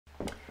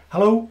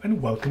Hello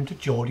and welcome to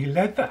Geordie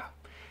Leather.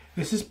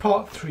 This is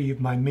part 3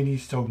 of my mini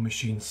sewing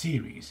machine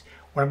series,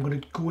 where I'm going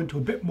to go into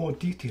a bit more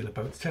detail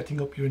about setting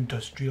up your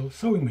industrial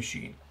sewing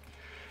machine.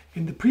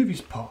 In the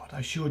previous part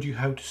I showed you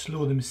how to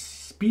slow the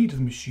speed of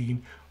the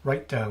machine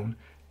right down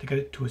to get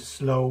it to a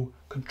slow,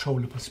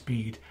 controllable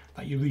speed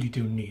that you really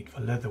do need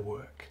for leather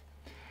work.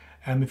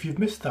 If you've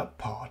missed that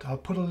part, I'll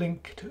put a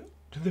link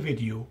to the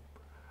video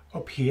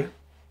up here.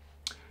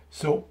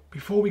 So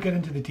before we get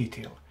into the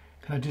detail,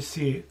 can I just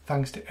say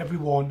thanks to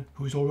everyone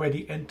who's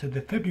already entered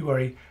the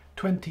February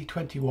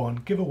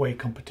 2021 giveaway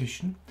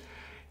competition.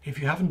 If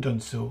you haven't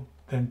done so,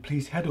 then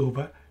please head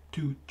over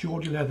to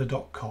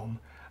𝐃𝐢𝐵𝐿𝐿.com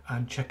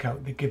and check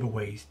out the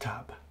giveaways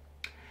tab.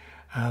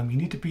 You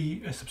need to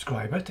be a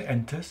subscriber to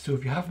enter, so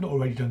if you haven't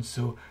already done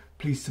so,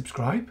 please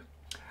subscribe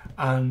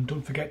and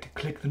don't forget to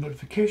click the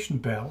notification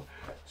bell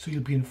so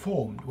you'll be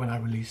informed when I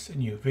release a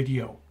new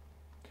video.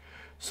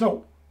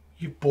 So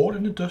you've bought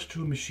an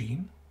industrial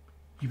machine,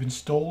 you've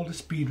installed a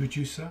speed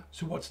reducer,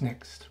 so what's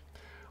next?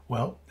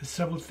 Well, there's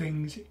several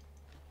things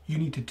you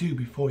need to do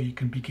before you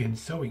can begin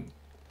sewing.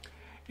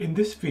 In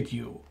this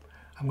video,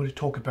 I'm going to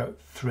talk about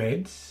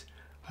threads.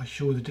 I'll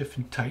show the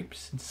different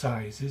types and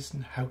sizes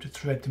and how to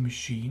thread the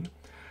machine.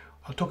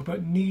 I'll talk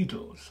about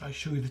needles. I'll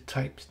show you the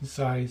types and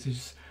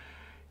sizes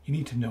you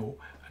need to know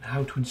and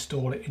how to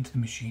install it into the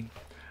machine.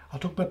 I'll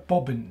talk about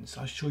bobbins.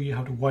 I'll show you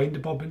how to wind a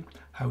bobbin,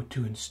 how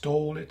to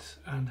install it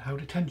and how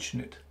to tension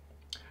it.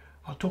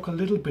 I'll talk a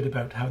little bit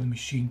about how the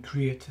machine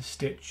creates a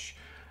stitch,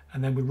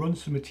 and then we'll run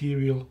some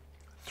material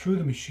through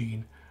the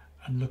machine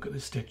and look at the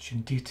stitch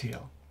in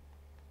detail.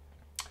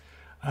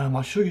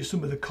 I'll show you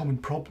some of the common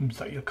problems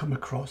that you'll come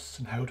across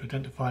and how to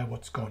identify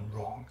what's gone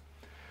wrong.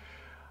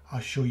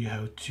 I'll show you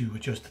how to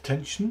adjust the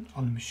tension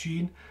on the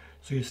machine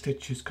so your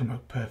stitches come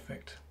out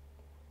perfect.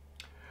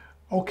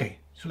 Okay,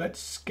 so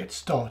let's get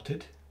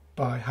started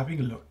by having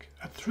a look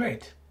at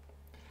thread.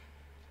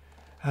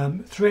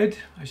 Thread,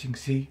 as you can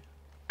see,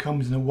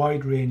 comes in a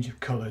wide range of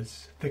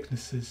colours,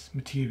 thicknesses,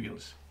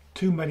 materials.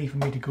 Too many for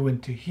me to go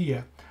into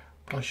here,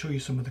 but I'll show you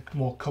some of the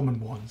more common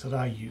ones that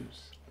I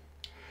use.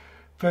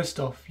 First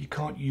off, you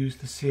can't use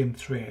the same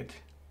thread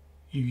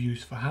you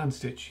use for hand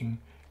stitching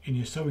in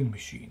your sewing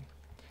machine.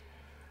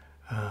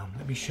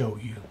 Let me show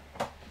you.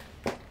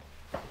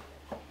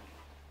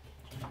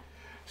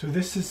 So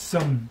this is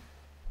some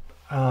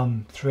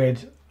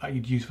thread that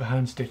you'd use for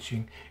hand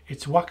stitching.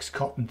 It's wax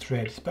cotton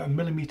thread. It's about 1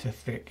 millimetre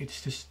thick.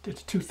 It's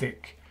too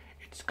thick.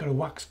 It's got a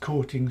wax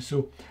coating,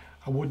 so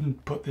I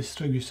wouldn't put this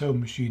through your sewing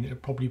machine.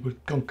 It probably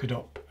would gunk it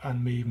up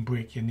and may even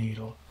break your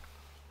needle.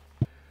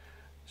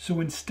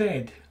 So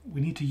instead,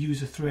 we need to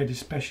use a thread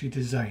especially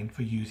designed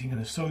for using in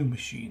a sewing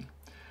machine.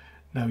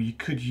 Now, you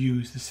could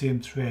use the same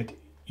thread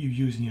you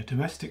use in your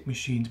domestic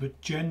machines, but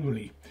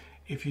generally,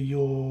 if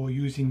you're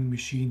using the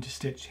machine to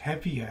stitch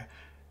heavier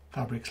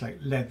fabrics like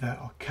leather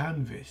or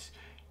canvas,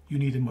 you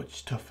need a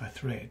much tougher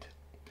thread.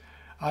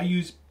 I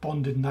use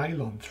bonded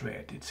nylon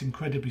thread. It's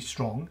incredibly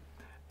strong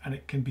and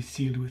it can be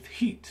sealed with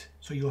heat,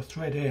 so your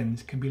thread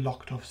ends can be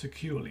locked off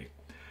securely.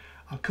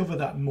 I'll cover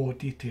that in more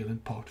detail in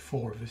part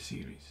 4 of the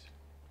series.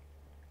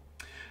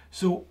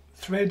 So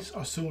threads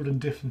are sold in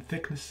different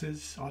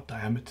thicknesses or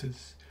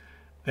diameters.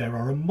 There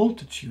are a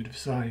multitude of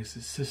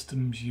sizes,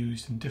 systems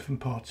used in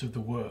different parts of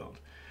the world.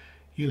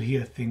 You'll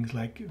hear things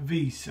like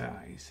V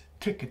size,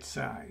 ticket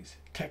size,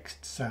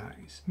 text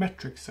size,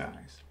 metric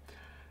size.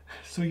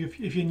 So if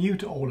you're new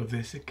to all of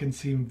this, it can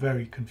seem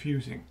very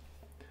confusing.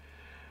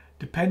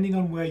 Depending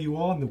on where you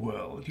are in the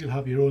world, you'll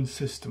have your own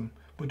system,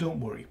 but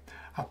don't worry.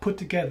 I've put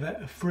together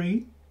a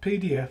free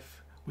PDF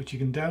which you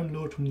can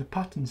download from the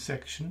patterns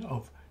section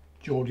of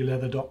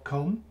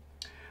𝐃𝐢𝐵𝐿𝐿.com,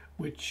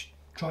 which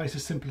tries to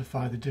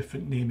simplify the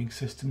different naming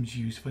systems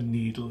used for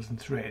needles and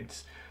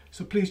threads.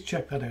 So please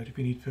check that out if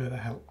you need further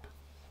help.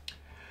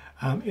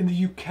 In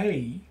the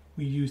UK,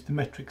 we use the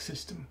metric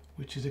system,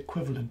 which is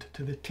equivalent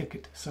to the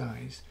ticket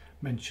size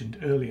mentioned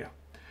earlier.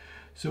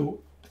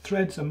 So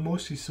threads are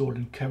mostly sold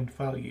in count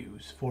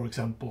values, for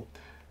example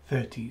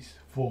 30s,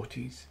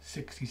 40s,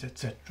 60s,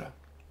 etc.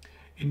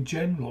 In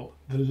general,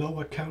 the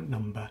lower count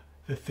number,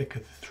 the thicker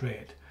the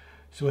thread.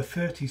 So a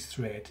 30s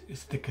thread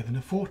is thicker than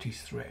a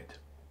 40s thread.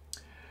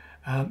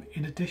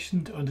 In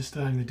addition to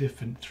understanding the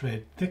different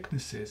thread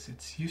thicknesses,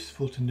 it's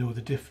useful to know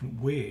the different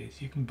ways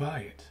you can buy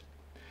it.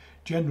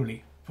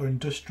 Generally, for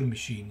industrial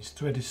machines,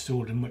 thread is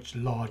sold in much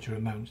larger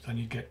amounts than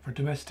you get for a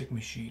domestic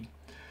machine.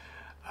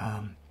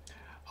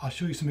 I'll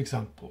show you some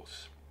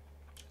examples.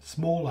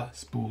 Smaller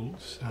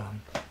spools,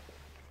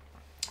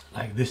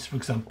 like this for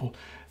example,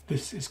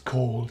 this is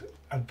called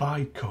a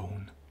vide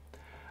cone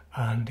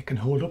and it can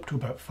hold up to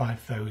about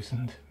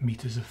 5,000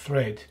 meters of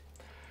thread.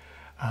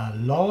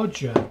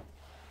 Larger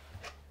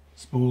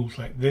spools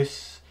like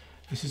this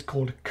is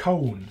called a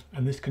cone,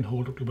 and this can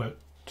hold up to about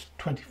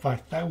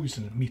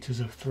 25,000 meters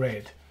of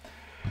thread.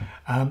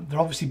 They're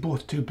obviously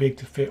both too big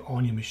to fit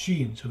on your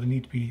machine, so they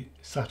need to be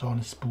sat on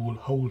a spool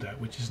holder,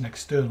 which is an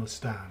external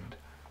stand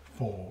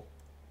for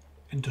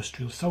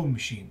industrial sewing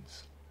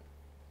machines.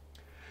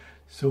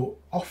 So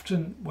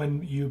often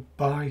when you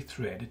buy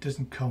thread, it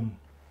doesn't come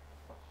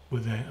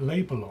with a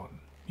label on.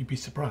 You'd be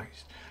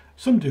surprised.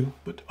 Some do,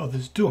 but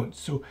others don't.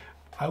 So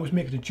I always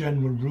make it a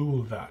general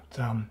rule that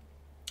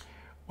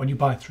when you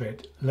buy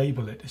thread,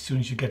 label it as soon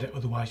as you get it,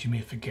 otherwise you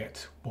may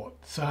forget what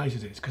size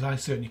it is, because I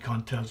certainly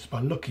can't tell just by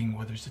looking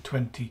whether it's a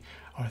 20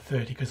 or a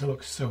 30 because it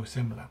looks so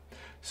similar.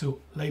 So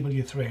label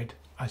your thread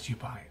as you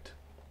buy it.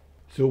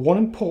 So one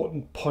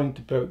important point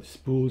about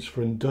spools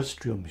for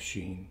industrial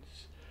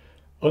machines: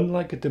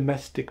 unlike a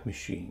domestic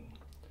machine,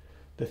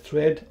 the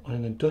thread on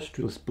an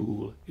industrial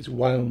spool is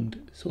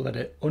wound so that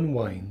it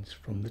unwinds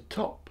from the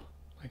top,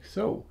 like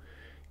so.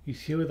 You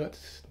see how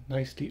that's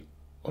nicely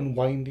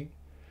unwinding?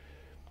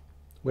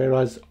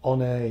 Whereas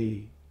on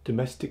a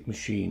domestic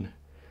machine,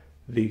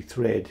 the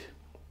thread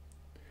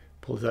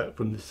pulls out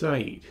from the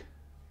side,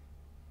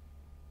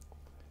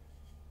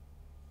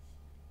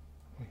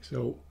 like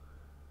so.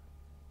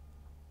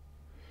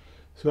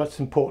 So that's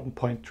an important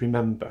point to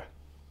remember.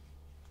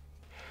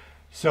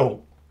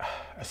 So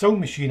a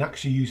sewing machine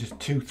actually uses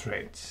two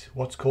threads,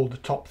 what's called the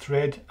top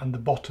thread and the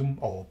bottom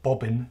or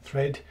bobbin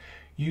thread.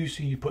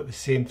 Usually you put the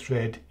same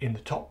thread in the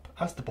top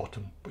as the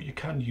bottom, but you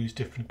can use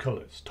different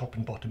colours, top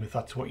and bottom, if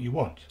that's what you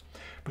want.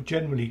 But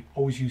generally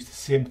always use the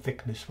same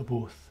thickness for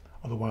both,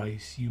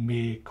 otherwise you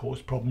may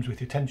cause problems with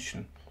your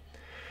tension.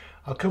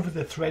 I'll cover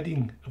the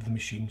threading of the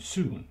machine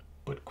soon,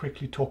 but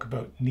quickly talk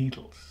about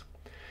needles.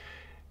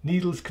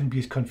 Needles can be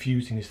as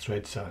confusing as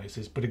thread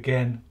sizes, but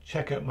again,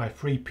 check out my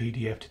free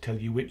PDF to tell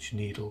you which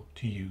needle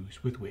to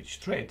use with which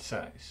thread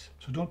size,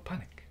 so don't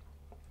panic.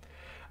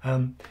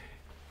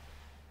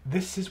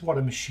 This is what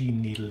a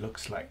machine needle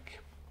looks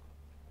like.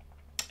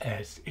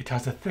 It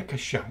has a thicker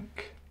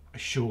shank, a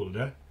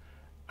shoulder,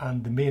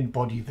 and the main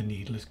body of the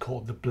needle is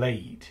called the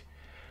blade.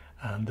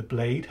 And the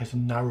blade has a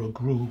narrow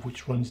groove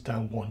which runs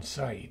down one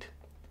side.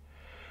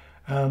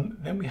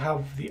 Then we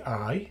have the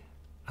eye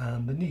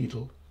and the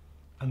needle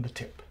and the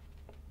tip.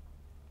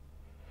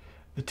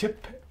 The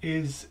tip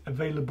is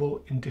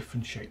available in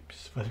different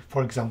shapes.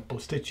 For example,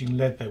 stitching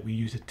leather, we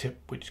use a tip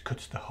which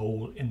cuts the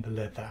hole in the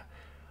leather,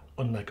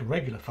 unlike a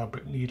regular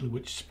fabric needle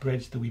which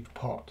spreads the weave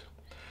apart.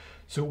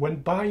 So when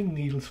buying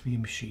needles for your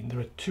machine, there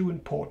are two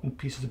important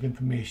pieces of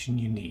information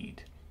you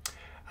need.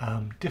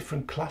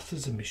 Different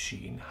classes of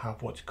machine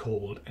have what's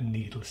called a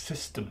needle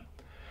system.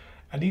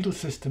 A needle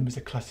system is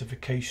a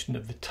classification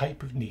of the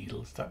type of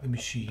needles that the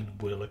machine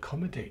will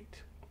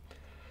accommodate.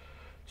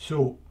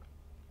 So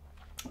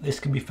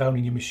this can be found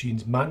in your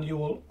machine's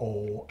manual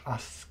or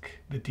ask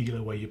the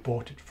dealer where you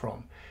bought it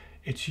from.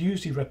 It's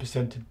usually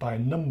represented by a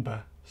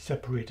number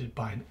separated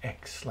by an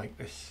X like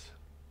this.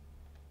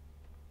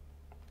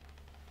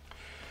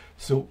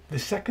 So the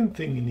second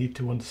thing you need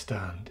to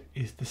understand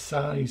is the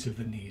size of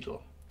the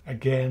needle.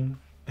 Again,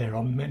 there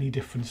are many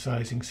different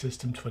sizing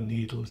systems for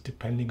needles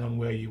depending on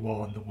where you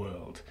are in the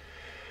world.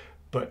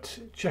 But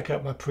check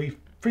out my free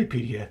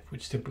PDF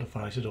which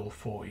simplifies it all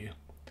for you.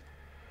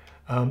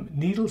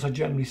 Needles are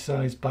generally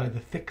sized by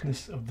the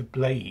thickness of the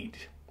blade.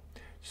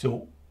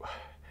 So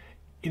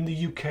in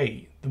the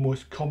UK, the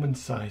most common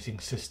sizing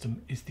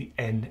system is the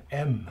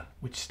NM,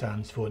 which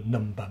stands for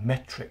number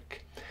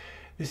metric.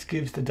 This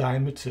gives the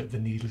diameter of the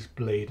needle's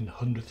blade in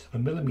hundredths of a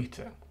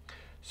millimetre.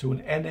 So an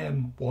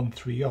NM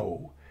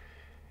 130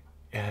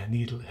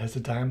 needle has a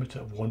diameter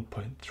of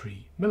 1.3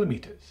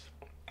 millimetres.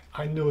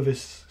 I know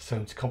this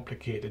sounds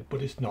complicated,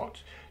 but it's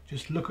not.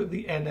 Just look at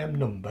the NM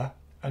number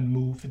and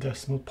move the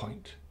decimal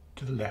point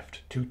to the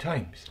left 2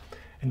 times,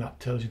 and that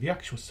tells you the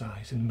actual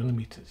size in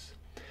millimetres.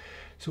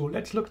 So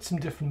let's look at some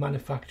different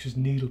manufacturers'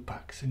 needle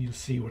packs and you'll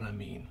see what I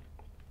mean.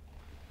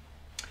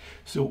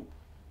 So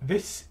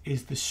this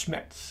is the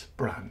Schmetz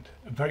brand,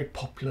 a very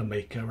popular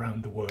maker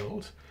around the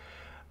world.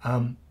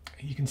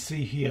 You can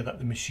see here that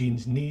the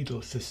machine's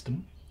needle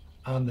system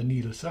and the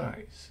needle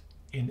size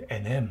in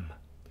NM.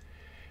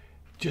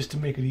 Just to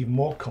make it even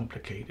more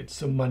complicated,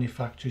 some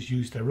manufacturers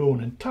use their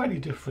own entirely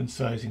different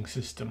sizing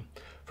system.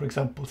 For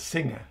example,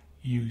 Singer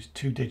used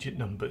 2-digit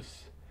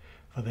numbers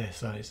for their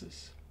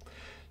sizes.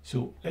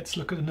 So let's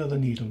look at another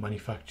needle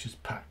manufacturer's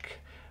pack.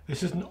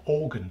 This is an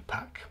organ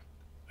pack,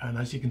 and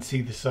as you can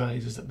see the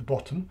size is at the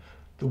bottom.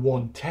 The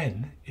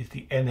 110 is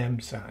the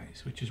NM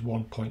size, which is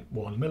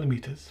 1.1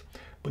 millimetres,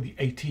 but the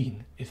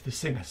 18 is the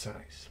Singer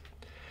size.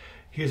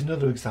 Here's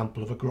another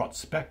example of a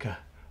𝐃𝐢𝐫𝐞𝐜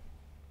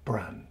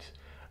brand.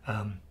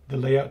 The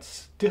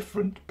layout's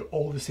different, but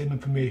all the same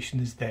information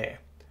is there.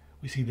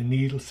 We see the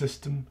needle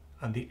system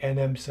and the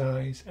NM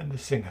size and the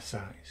Singer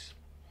size.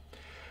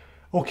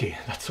 Okay,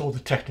 that's all the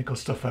technical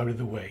stuff out of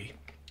the way.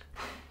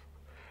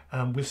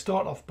 We'll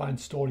start off by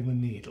installing the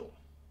needle.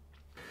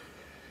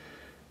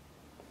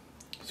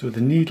 So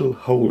the needle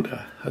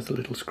holder has a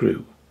little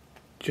screw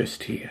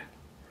just here.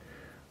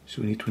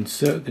 So we need to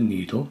insert the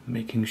needle,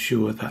 making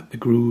sure that the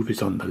groove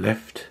is on the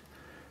left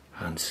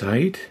hand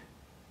side.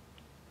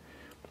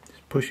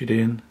 Just push it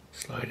in,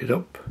 slide it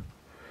up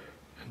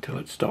until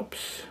it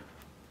stops,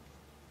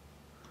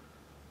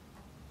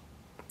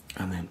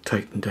 and then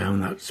tighten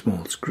down that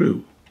small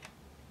screw.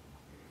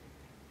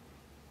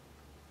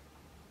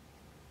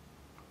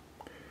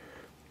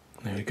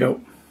 There we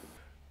go.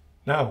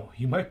 Now,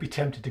 you might be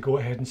tempted to go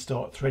ahead and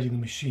start threading the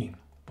machine,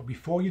 but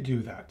before you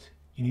do that,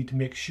 you need to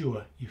make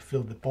sure you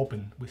fill the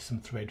bobbin with some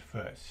thread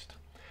first.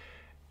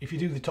 If you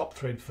do the top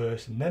thread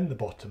first and then the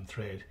bottom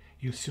thread,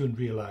 you'll soon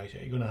realise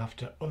that you're going to have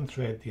to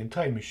unthread the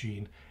entire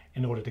machine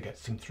in order to get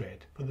some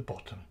thread for the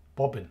bottom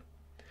bobbin.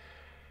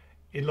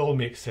 It'll all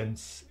make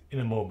sense in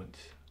a moment.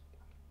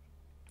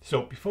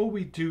 So before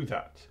we do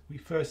that, we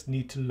first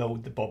need to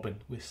load the bobbin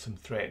with some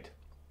thread.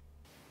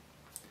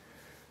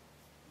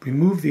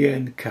 Remove the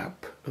end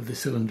cap of the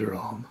cylinder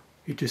arm.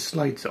 It just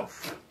slides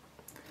off.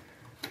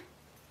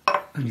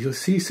 And you'll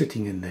see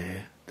sitting in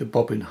there the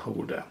bobbin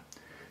holder.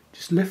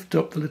 Just lift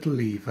up the little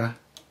lever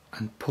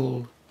and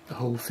pull the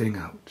whole thing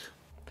out.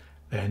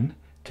 Then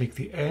take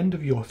the end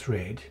of your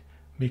thread,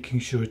 making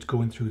sure it's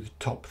going through the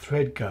top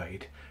thread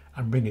guide,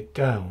 and bring it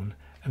down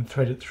and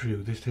thread it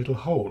through this little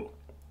hole.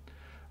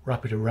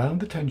 Wrap it around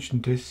the tension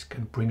disc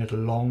and bring it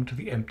along to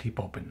the empty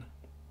bobbin.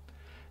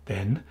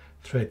 Then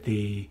thread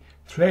the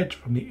thread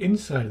from the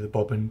inside of the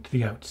bobbin to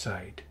the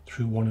outside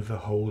through one of the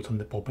holes on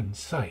the bobbin's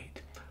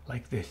side,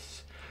 like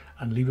this,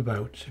 and leave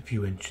about a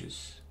few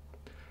inches.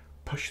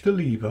 Push the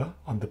lever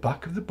on the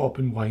back of the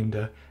bobbin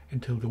winder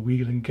until the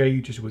wheel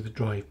engages with the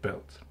drive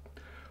belt.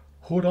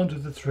 Hold onto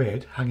the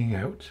thread hanging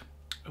out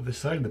of the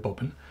side of the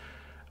bobbin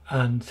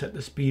and set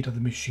the speed of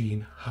the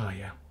machine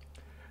higher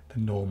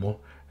than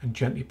normal and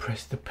gently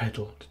press the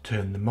pedal to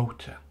turn the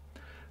motor.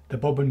 The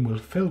bobbin will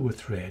fill with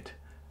thread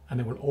and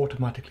it will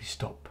automatically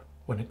stop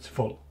when it's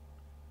full.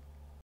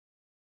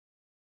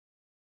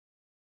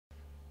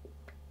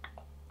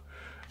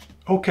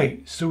 Okay,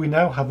 so we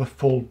now have a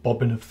full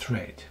bobbin of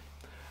thread.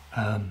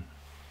 If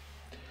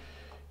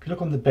you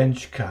look on the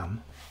bench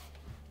cam,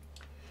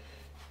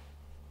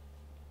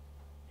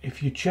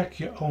 if you check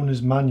your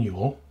owner's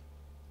manual,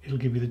 it'll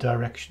give you the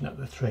direction that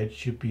the thread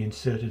should be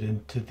inserted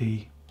into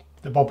the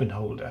bobbin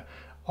holder.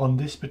 On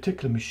this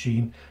particular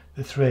machine,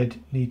 the thread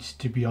needs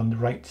to be on the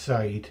right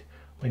side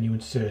when you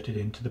insert it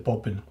into the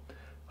bobbin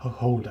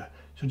holder.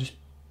 So just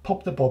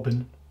pop the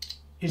bobbin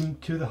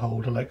into the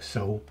holder like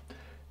so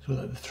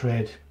that the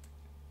thread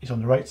is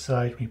on the right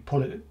side. When you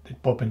pull it, the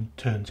bobbin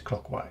turns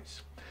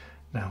clockwise.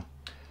 Now,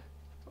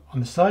 on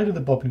the side of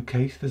the bobbin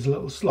case, there's a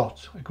little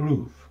slot, a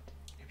groove.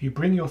 If you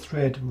bring your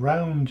thread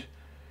round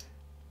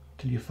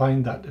till you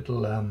find that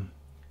little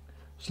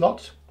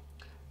slot,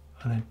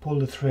 and then pull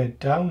the thread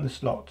down the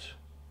slot,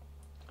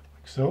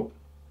 like so,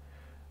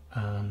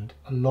 and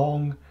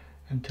along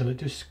until it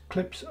just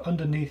clips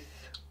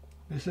underneath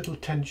this little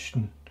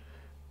tension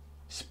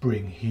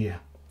spring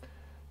here.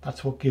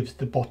 That's what gives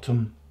the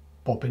bottom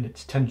bobbin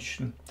its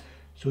tension.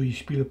 So you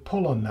should be able to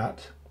pull on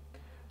that,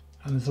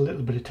 and there's a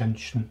little bit of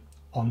tension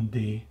on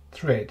the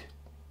thread.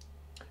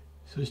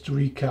 So just to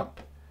recap,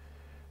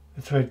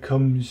 the thread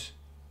comes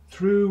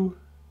through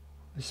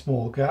the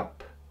small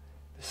gap,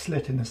 the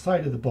slit in the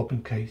side of the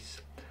bobbin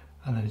case,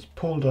 and then is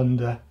pulled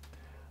under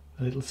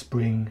a little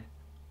spring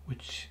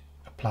which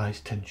applies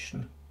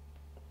tension.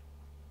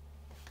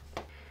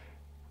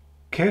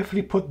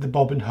 Carefully put the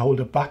bobbin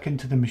holder back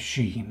into the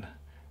machine.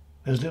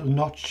 There's a little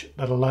notch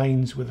that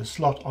aligns with a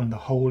slot on the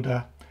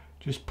holder.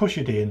 Just push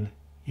it in,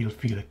 you'll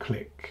feel a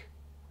click.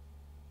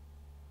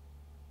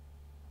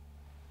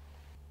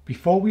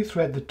 Before we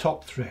thread the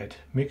top thread,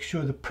 make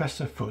sure the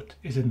presser foot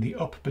is in the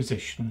up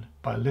position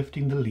by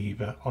lifting the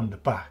lever on the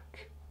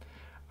back,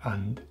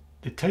 and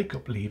the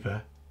take-up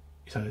lever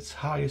is at its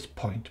highest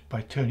point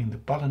by turning the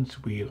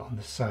balance wheel on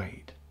the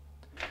side.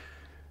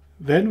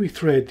 Then we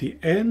thread the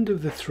end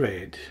of the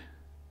thread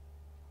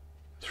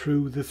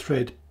through the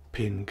thread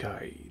pin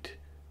guide.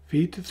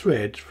 Feed the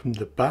thread from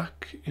the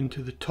back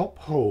into the top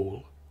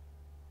hole,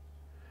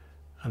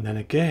 and then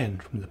again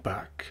from the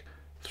back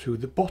through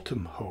the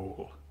bottom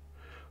hole,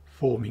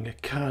 forming a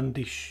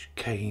𝐃𝐢𝐫𝐿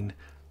cane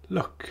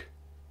look.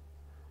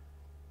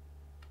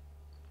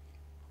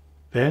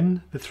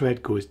 Then the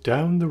thread goes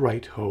down the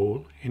right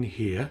hole in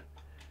here,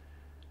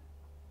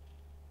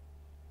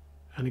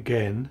 and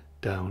again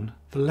down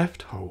the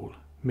left hole,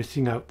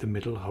 missing out the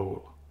middle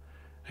hole.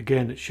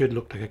 Again, it should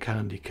look like a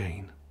candy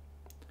cane.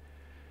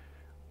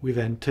 We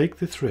then take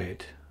the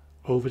thread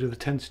over to the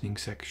tensioning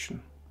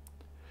section.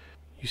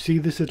 You see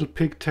this little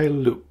pigtail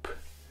loop?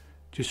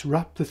 Just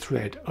wrap the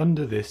thread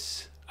under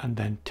this and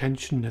then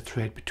tension the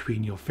thread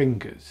between your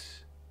fingers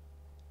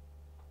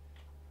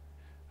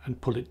and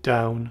pull it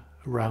down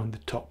around the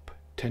top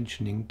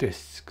tensioning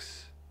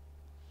discs.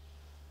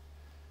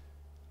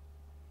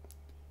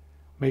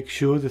 Make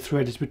sure the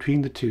thread is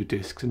between the two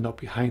discs and not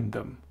behind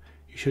them.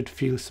 You should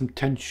feel some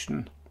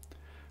tension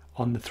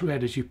on the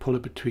thread as you pull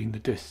it between the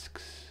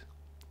discs.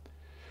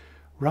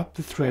 Wrap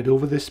the thread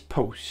over this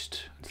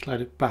post and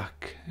slide it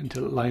back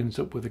until it lines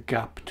up with a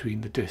gap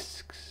between the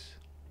discs.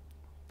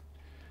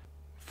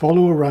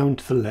 Follow around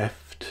to the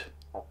left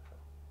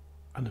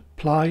and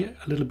apply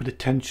a little bit of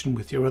tension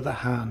with your other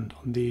hand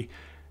on the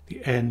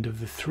end of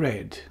the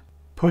thread.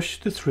 Push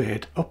the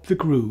thread up the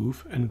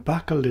groove and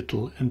back a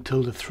little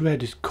until the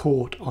thread is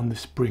caught on the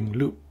spring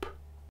loop.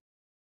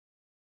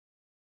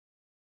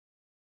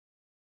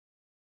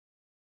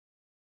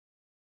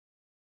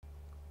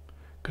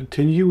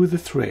 Continue with the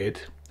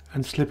thread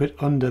and slip it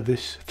under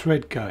this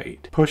thread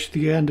guide. Push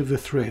the end of the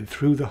thread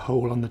through the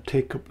hole on the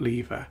take-up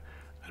lever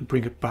and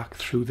bring it back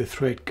through the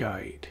thread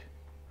guide.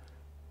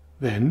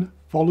 Then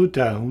follow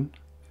down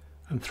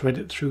and thread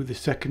it through the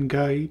second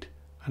guide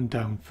and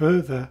down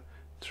further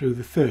through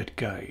the third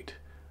guide.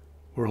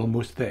 We're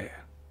almost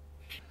there.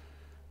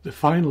 The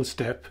final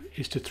step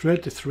is to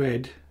thread the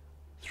thread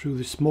through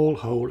the small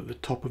hole at the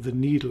top of the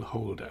needle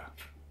holder.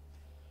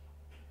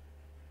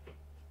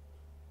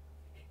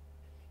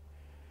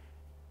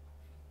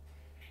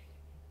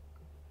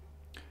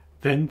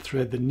 Then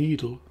thread the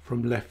needle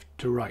from left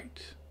to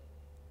right.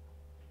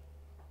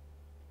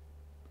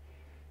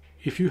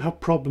 If you have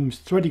problems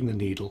threading the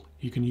needle,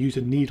 you can use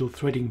a needle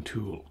threading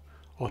tool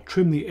or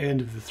trim the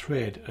end of the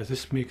thread, as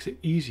this makes it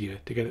easier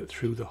to get it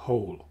through the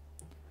hole.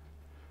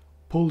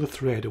 Pull the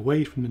thread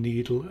away from the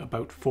needle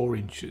about 4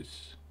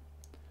 inches.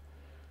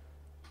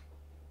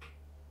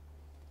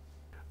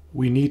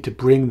 We need to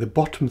bring the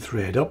bottom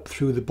thread up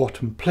through the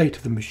bottom plate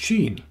of the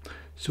machine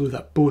so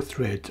that both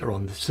threads are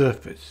on the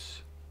surface.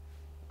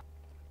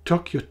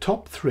 Tuck your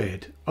top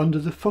thread under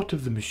the foot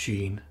of the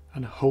machine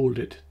and hold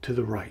it to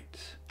the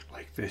right,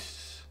 like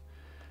this.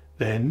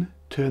 Then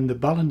turn the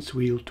balance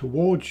wheel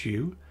towards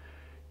you.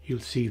 You'll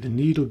see the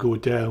needle go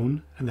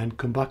down and then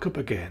come back up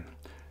again.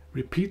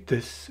 Repeat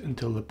this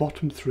until the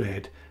bottom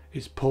thread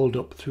is pulled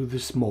up through the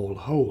small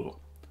hole.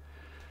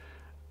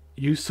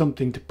 Use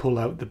something to pull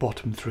out the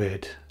bottom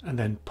thread and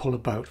then pull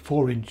about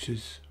 4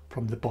 inches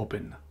from the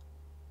bobbin.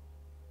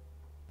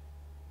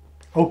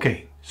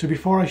 Okay, so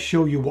before I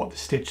show you what the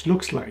stitch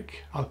looks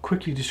like, I'll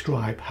quickly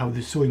describe how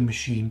the sewing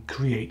machine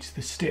creates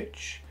the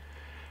stitch.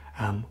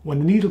 When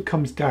the needle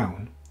comes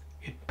down,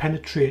 it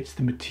penetrates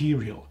the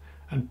material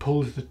and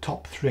pulls the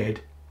top thread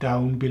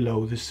down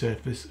below the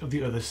surface of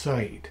the other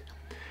side.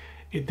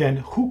 It then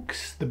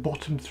hooks the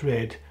bottom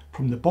thread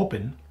from the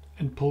bobbin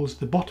and pulls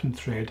the bottom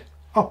thread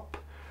up,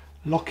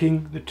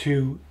 locking the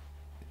two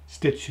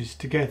stitches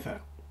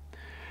together.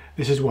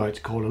 This is why it's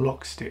called a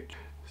lock stitch.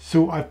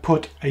 So I've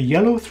put a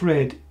yellow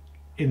thread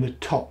in the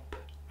top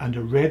and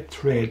a red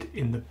thread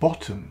in the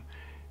bottom,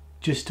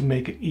 just to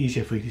make it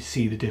easier for you to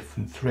see the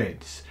different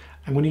threads.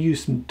 I'm going to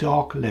use some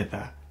dark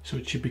leather so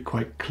it should be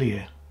quite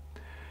clear.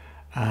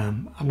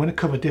 I'm going to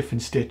cover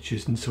different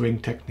stitches and sewing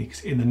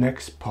techniques in the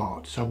next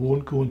part, so I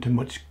won't go into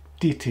much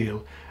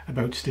detail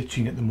about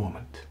stitching at the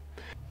moment.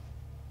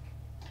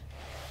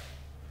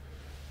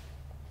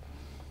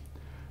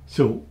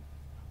 So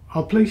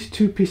I'll place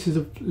 2 pieces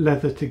of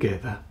leather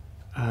together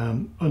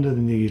under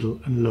the needle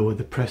and lower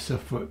the presser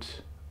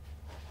foot.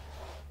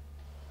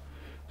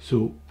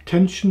 So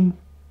tension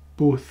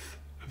both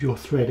of your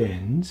thread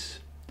ends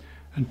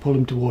and pull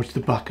them towards the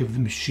back of the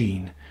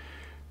machine.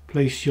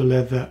 Place your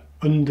leather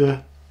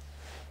under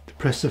the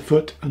presser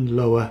foot and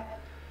lower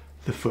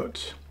the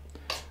foot.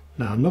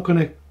 Now I'm not going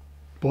to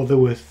bother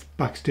with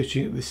back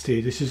stitching at this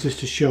stage. This is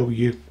just to show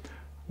you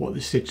what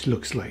the stitch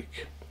looks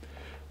like.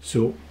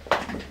 So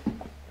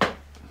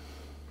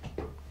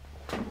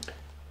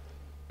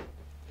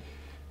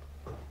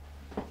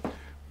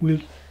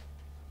we'll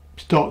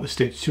start the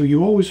stitch. So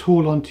you always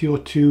hold on to your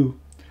 2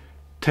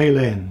 tail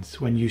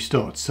ends when you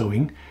start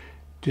sewing,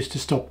 just to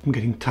stop them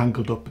getting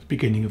tangled up at the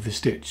beginning of the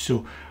stitch.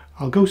 So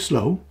I'll go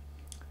slow.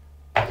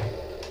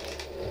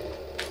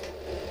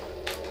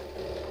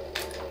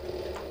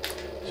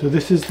 So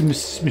this is the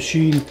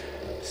machine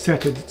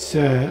set at its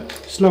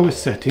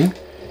slowest setting.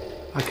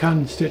 I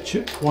can stitch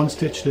it 1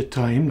 stitch at a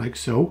time, like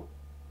so,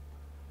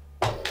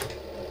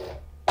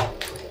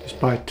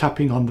 just by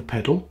tapping on the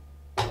pedal.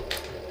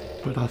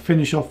 But I'll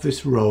finish off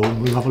this row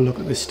and we'll have a look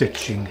at the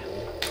stitching.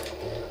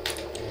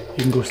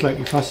 You can go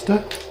slightly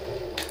faster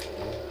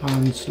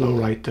and slow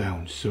right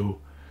down. So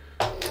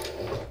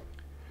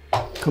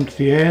come to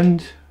the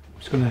end. I'm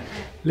just going to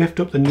lift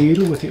up the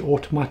needle with the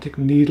automatic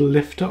needle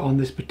lifter on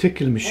this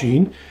particular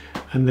machine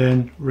and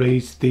then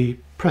raise the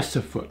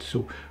presser foot.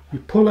 So we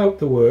pull out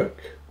the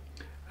work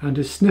and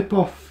just snip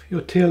off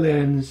your tail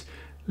ends,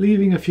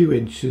 leaving a few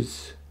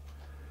inches.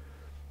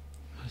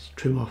 Let's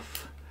trim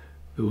off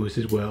those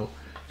as well.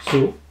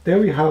 So there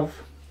we have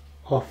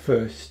our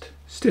first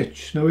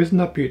stitch. Now isn't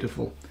that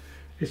beautiful?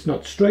 It's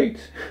not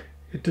straight,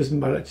 it doesn't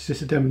matter, it's just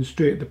to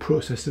demonstrate the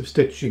process of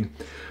stitching.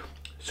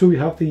 So we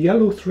have the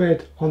yellow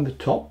thread on the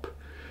top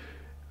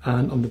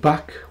and on the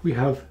back we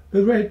have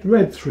the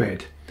red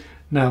thread.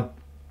 Now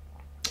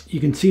you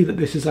can see that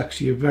this is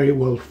actually a very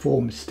well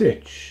formed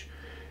stitch.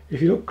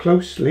 If you look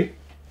closely,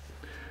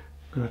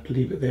 I'm going to have to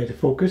leave it there to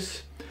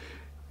focus,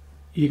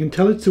 you can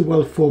tell it's a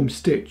well formed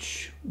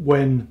stitch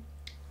when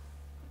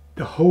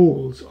the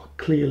holes are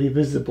clearly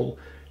visible,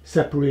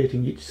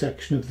 separating each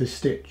section of the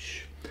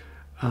stitch,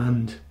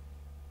 and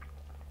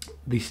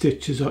the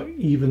stitches are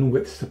even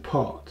widths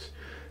apart.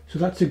 So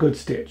that's a good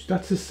stitch.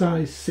 That's a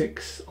size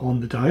 6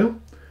 on the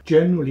dial.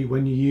 Generally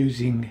when you're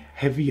using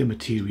heavier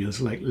materials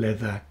like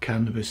leather,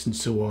 canvas and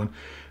so on,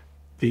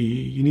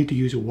 you need to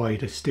use a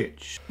wider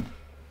stitch.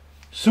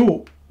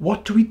 So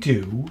what do we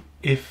do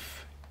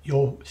if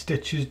your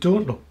stitches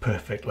don't look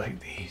perfect like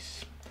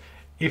these?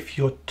 If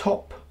your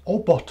top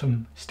or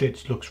bottom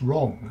stitch looks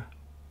wrong,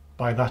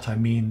 by that I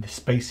mean the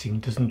spacing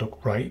doesn't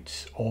look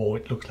right, or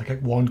it looks like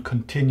one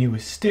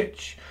continuous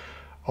stitch,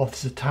 or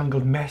there's a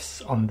tangled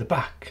mess on the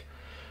back,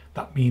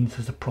 that means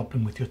there's a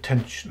problem with your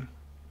tension.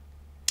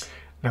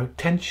 Now,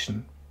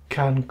 tension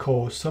can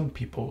cause some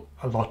people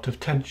a lot of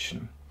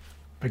tension,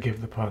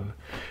 forgive the pun,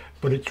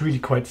 but it's really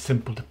quite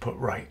simple to put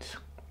right.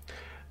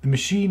 The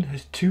machine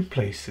has two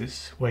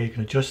places where you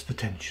can adjust the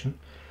tension.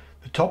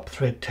 The top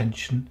thread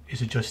tension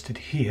is adjusted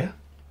here.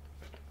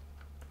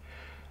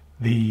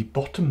 The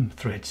bottom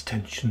thread's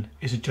tension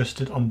is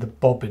adjusted on the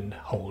bobbin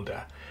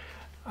holder.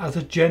 As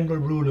a general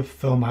rule of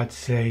thumb, I'd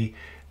say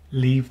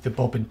leave the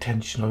bobbin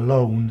tension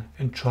alone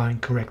and try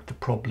and correct the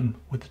problem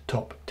with the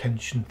top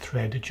tension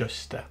thread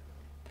adjuster.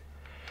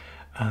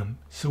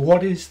 So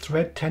what is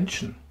thread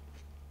tension?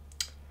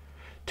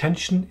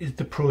 Tension is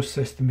the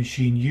process the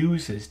machine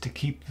uses to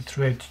keep the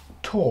threads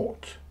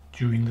taut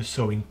during the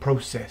sewing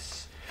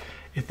process.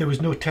 If there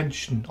was no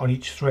tension on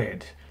each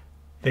thread,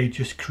 they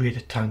just create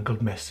a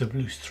tangled mess of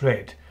loose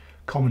thread,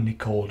 commonly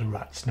called a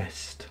rat's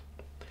nest.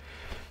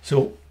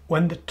 So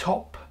when the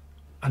top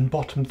and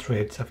bottom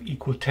threads have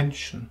equal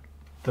tension,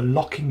 the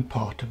locking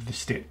part of the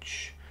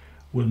stitch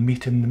will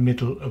meet in the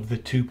middle of the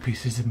two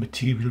pieces of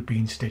material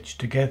being stitched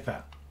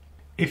together.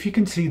 If you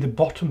can see the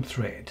bottom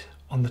thread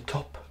on the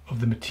top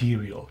of the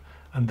material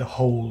and the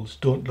holes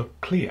don't look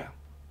clear,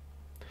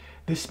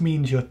 this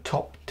means your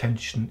top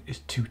tension is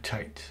too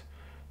tight,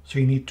 so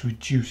you need to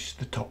reduce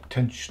the top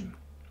tension.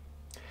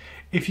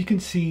 If you can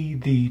see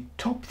the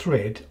top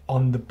thread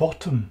on the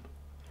bottom,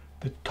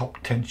 the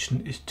top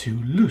tension is too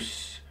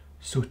loose,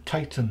 so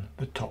tighten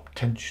the top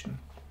tension.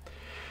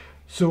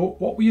 So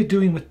what we are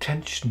doing with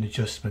tension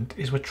adjustment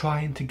is we're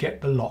trying to get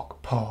the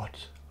lock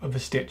part of the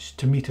stitch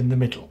to meet in the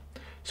middle,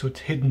 so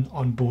it's hidden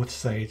on both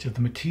sides of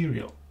the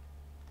material.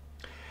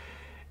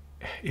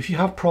 If you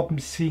have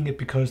problems seeing it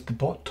because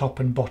the top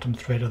and bottom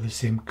thread are the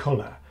same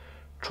colour,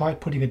 try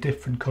putting a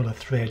different colour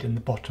thread in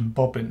the bottom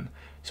bobbin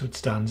so it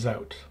stands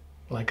out,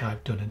 like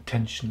I've done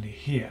intentionally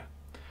here,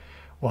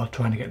 while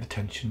trying to get the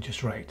tension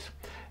just right.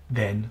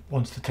 Then,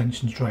 once the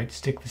tension's right,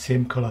 stick the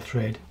same colour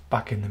thread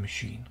back in the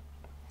machine.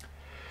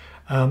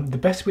 The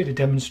best way to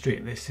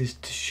demonstrate this is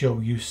to show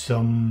you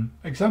some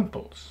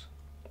examples.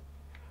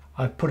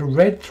 I've put a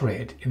red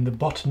thread in the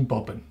bottom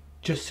bobbin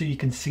just so you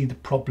can see the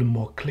problem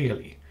more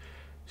clearly.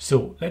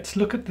 So let's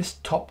look at this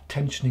top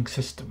tensioning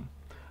system.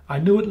 I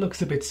know it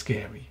looks a bit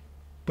scary,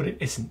 but it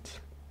isn't.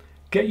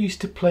 Get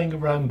used to playing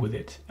around with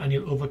it and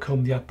you'll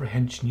overcome the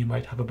apprehension you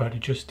might have about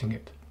adjusting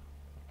it.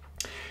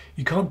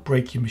 You can't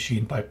break your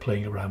machine by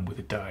playing around with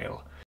a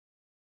dial.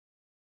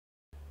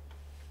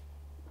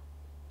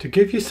 To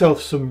give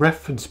yourself some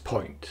reference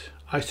point,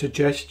 I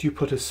suggest you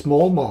put a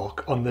small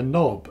mark on the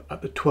knob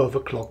at the 12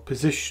 o'clock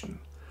position.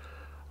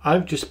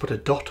 I've just put a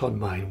dot on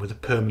mine with a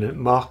permanent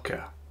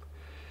marker.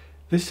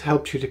 This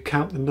helps you to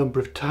count the number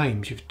of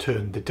times you've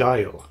turned the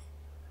dial.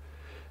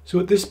 So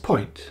at this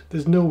point,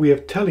 there's no way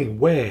of telling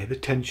where the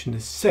tension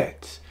is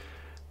set,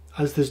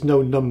 as there's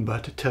no number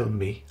to tell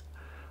me.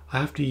 I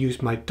have to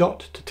use my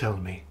dot to tell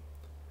me.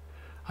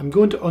 I'm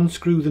going to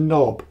unscrew the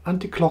knob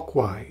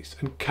anti-clockwise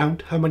and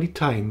count how many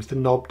times the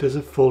knob does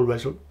a full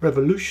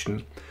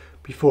revolution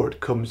before it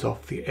comes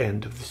off the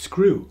end of the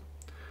screw.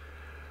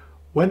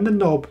 When the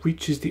knob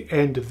reaches the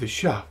end of the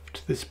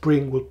shaft, the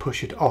spring will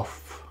push it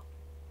off.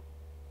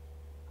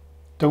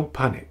 Don't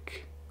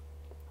panic.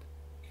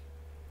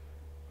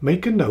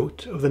 Make a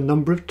note of the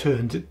number of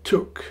turns it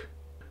took.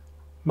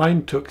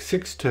 Mine took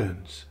 6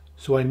 turns,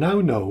 so I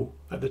now know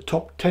that the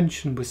top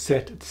tension was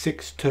set at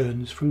 6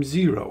 turns from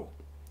 0.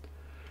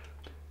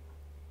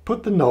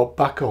 Put the knob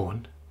back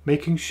on,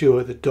 making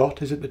sure the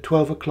dot is at the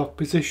 12 o'clock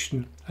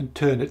position, and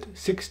turn it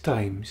 6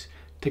 times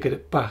to get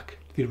it back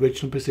to the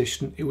original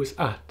position it was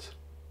at.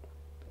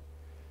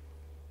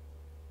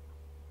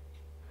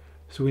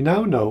 So we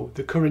now know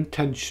the current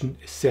tension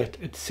is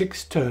set at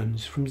 6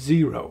 turns from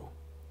 0.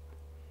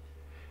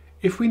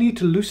 If we need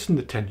to loosen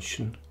the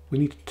tension, we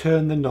need to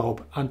turn the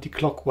knob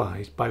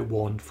anti-clockwise by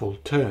 1 full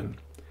turn.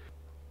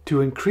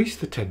 To increase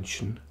the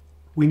tension,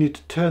 we need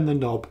to turn the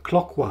knob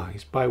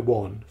clockwise by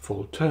 1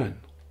 full turn.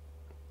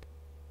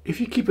 If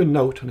you keep a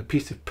note on a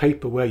piece of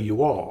paper where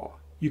you are,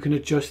 you can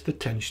adjust the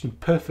tension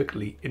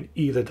perfectly in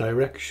either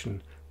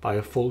direction by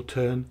a full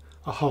turn,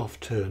 a half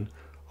turn,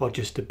 or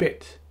just a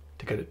bit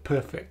to get it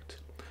perfect.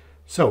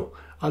 So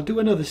I'll do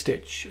another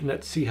stitch and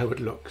let's see how it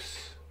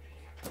looks.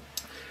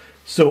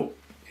 So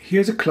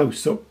here's a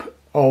close-up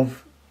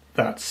of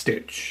that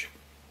stitch.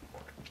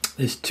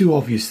 There's two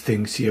obvious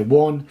things here.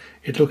 One,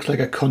 it looks like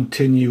a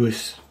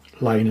continuous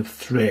line of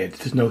thread.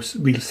 There's no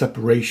real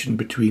separation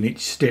between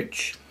each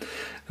stitch.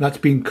 And that's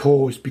been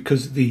caused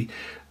because the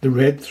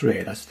red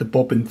thread, that's the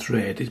bobbin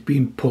thread, is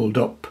being pulled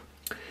up.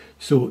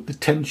 So the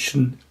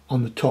tension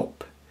on the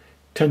top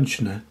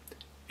tensioner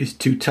is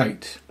too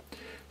tight.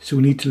 So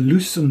we need to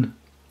loosen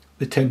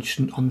the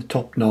tension on the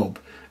top knob,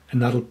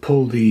 and that'll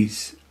pull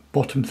these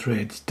bottom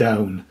threads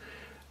down,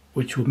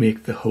 which will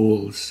make the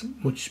holes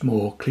much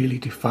more clearly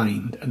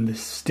defined and the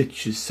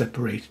stitches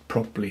separated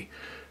properly.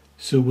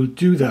 So we'll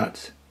do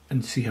that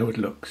and see how it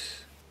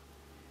looks.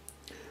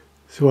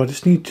 So I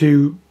just need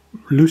to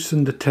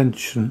loosen the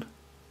tension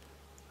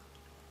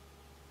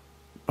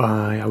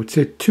by, I would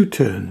say, 2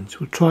 turns.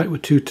 We'll try it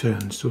with 2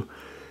 turns. So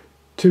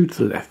 2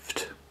 to the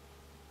left.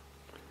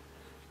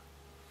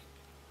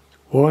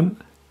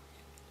 1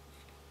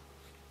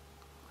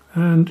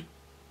 and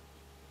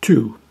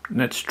 2.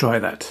 Let's try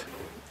that.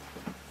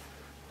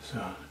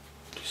 So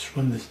just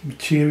run this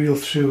material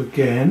through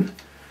again.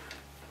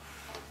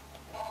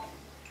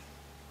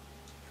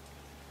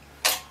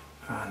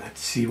 And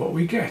let's see what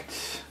we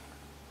get.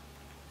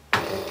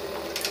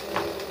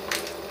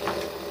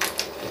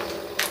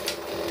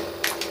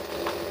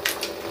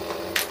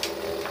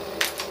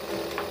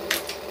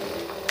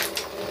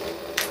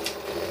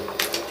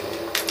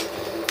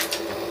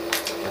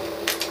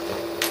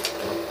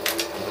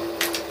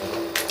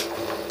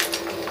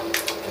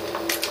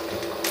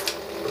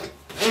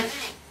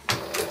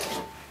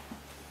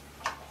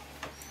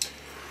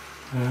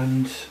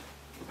 And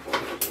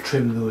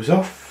trim those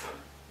off.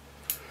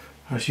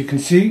 As you can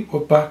see, we're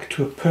back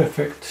to a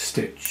perfect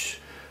stitch.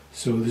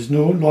 So there's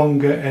no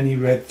longer any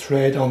red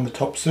thread on the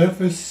top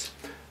surface.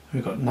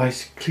 We've got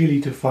nice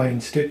clearly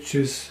defined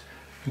stitches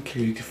and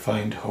clearly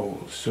defined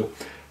holes. So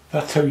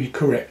that's how you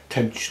correct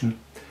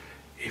tension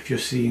if you're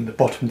seeing the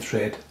bottom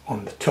thread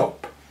on the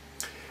top.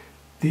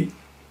 The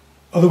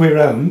other way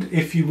around,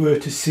 if you were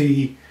to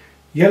see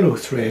yellow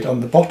thread on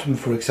the bottom,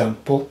 for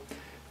example,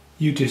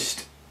 you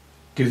just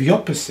do the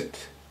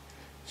opposite.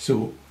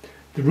 So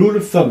the rule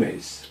of thumb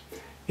is,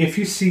 if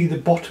you see the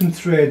bottom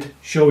thread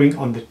showing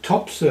on the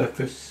top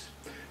surface,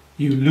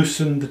 you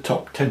loosen the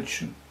top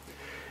tension.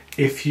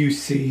 If you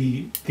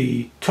see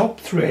the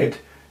top thread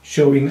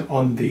showing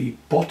on the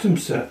bottom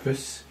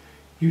surface,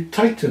 you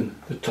tighten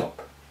the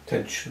top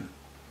tension.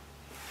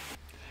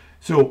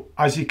 So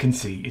as you can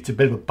see, it's a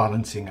bit of a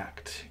balancing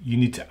act. You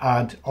need to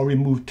add or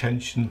remove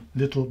tension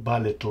little by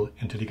little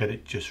until you get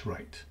it just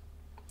right.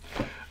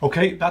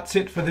 Okay, that's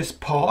it for this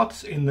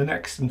part. In the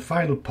next and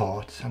final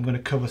part, I'm going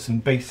to cover some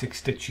basic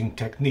stitching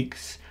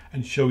techniques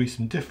and show you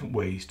some different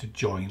ways to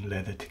join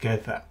leather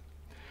together.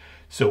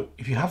 So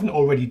if you haven't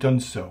already done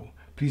so,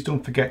 please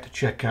don't forget to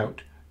check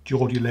out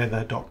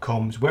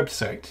𝐃𝐢𝐫𝐿.com's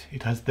website.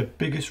 It has the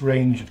biggest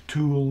range of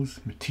tools,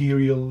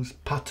 materials,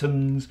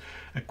 patterns,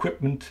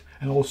 equipment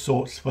and all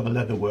sorts for the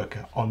leather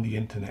worker on the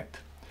internet.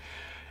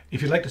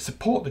 If you'd like to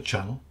support the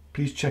channel,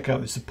 please check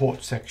out the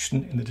support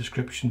section in the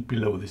description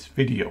below this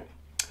video.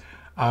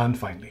 And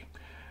finally,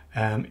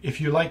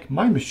 if you like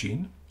my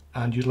machine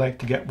and you'd like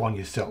to get one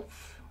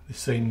yourself, the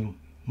same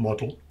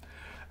model,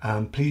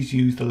 please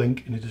use the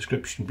link in the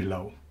description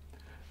below.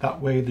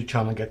 That way the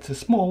channel gets a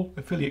small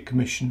affiliate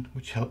commission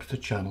which helps the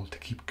channel to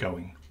keep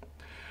going.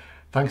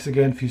 Thanks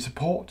again for your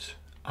support,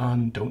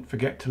 and don't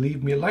forget to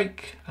leave me a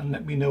like and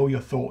let me know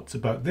your thoughts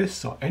about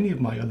this or any of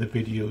my other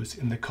videos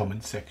in the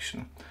comment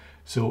section.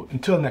 So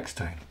until next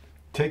time,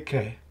 take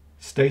care,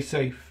 stay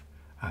safe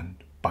and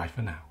bye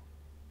for now.